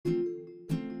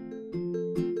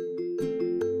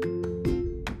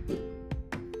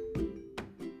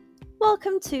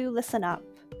Welcome to Listen Up,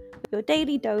 your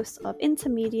daily dose of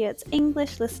intermediate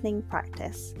English listening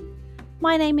practice.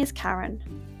 My name is Karen,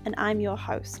 and I'm your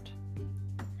host.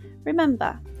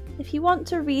 Remember, if you want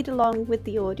to read along with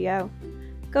the audio,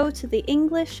 go to the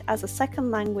English as a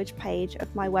Second Language page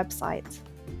of my website,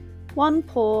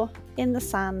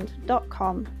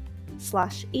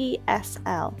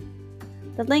 onepawinthesand.com/ESL.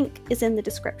 The link is in the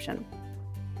description.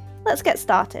 Let's get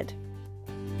started.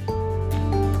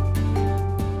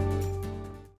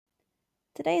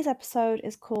 Today's episode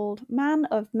is called Man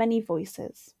of Many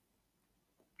Voices.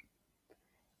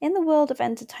 In the world of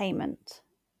entertainment,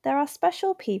 there are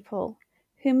special people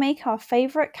who make our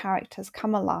favourite characters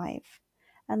come alive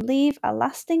and leave a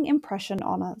lasting impression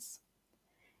on us.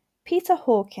 Peter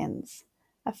Hawkins,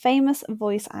 a famous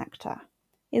voice actor,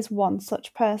 is one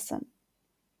such person.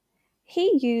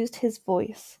 He used his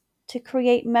voice to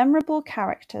create memorable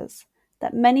characters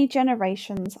that many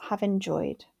generations have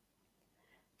enjoyed.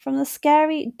 From the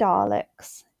scary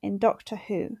Daleks in Doctor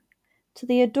Who to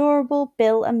the adorable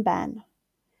Bill and Ben,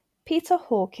 Peter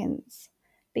Hawkins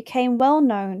became well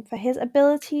known for his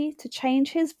ability to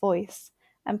change his voice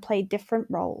and play different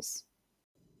roles.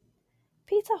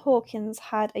 Peter Hawkins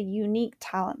had a unique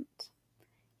talent.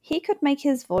 He could make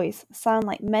his voice sound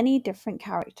like many different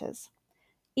characters,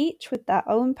 each with their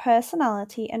own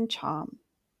personality and charm.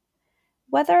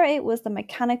 Whether it was the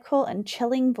mechanical and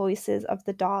chilling voices of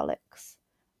the Daleks,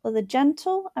 or the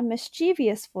gentle and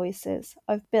mischievous voices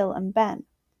of Bill and Ben,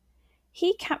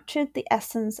 he captured the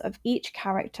essence of each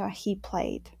character he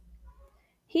played.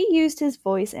 He used his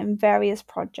voice in various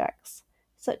projects,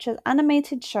 such as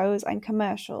animated shows and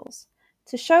commercials,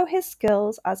 to show his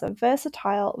skills as a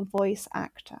versatile voice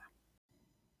actor.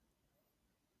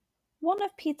 One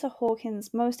of Peter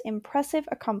Hawkins' most impressive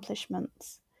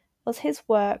accomplishments was his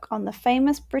work on the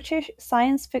famous British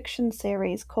science fiction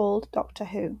series called Doctor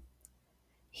Who.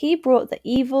 He brought the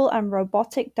evil and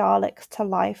robotic Daleks to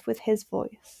life with his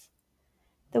voice.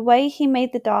 The way he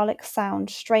made the Daleks sound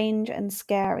strange and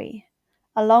scary,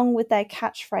 along with their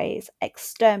catchphrase,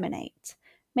 "Exterminate,"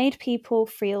 made people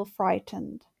feel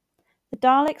frightened. The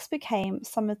Daleks became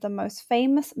some of the most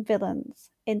famous villains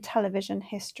in television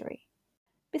history.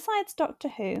 Besides Doctor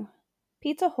Who,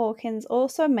 Peter Hawkins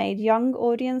also made young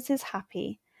audiences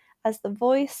happy as the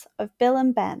voice of Bill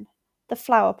and Ben, the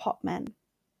Flower Pot Men.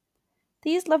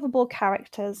 These lovable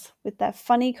characters, with their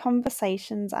funny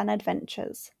conversations and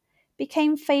adventures,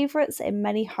 became favourites in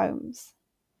many homes.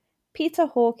 Peter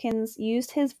Hawkins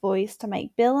used his voice to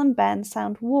make Bill and Ben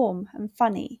sound warm and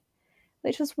funny,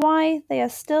 which was why they are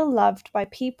still loved by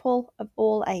people of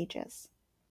all ages.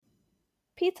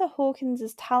 Peter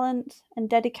Hawkins' talent and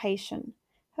dedication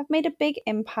have made a big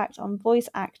impact on voice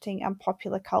acting and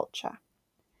popular culture.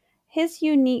 His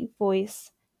unique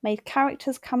voice made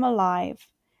characters come alive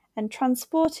and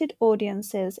transported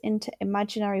audiences into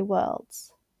imaginary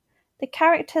worlds. The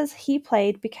characters he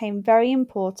played became very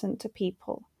important to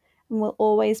people and will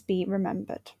always be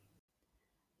remembered.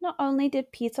 Not only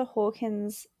did Peter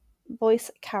Hawkins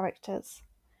voice characters,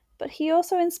 but he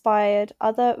also inspired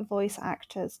other voice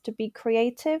actors to be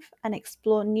creative and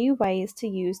explore new ways to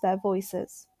use their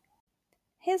voices.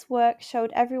 His work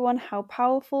showed everyone how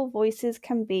powerful voices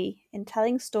can be in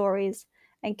telling stories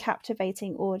and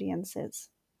captivating audiences.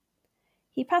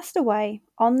 He passed away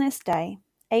on this day,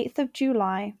 8th of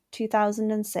July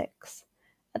 2006,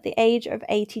 at the age of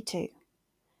 82,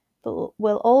 but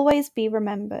will always be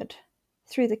remembered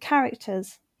through the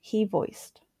characters he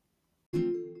voiced.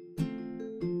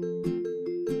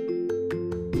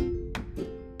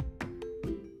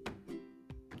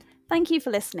 Thank you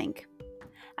for listening.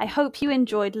 I hope you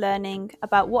enjoyed learning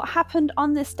about what happened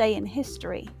on this day in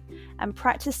history and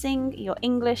practicing your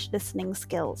English listening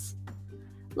skills.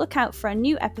 Look out for a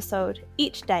new episode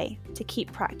each day to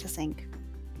keep practicing.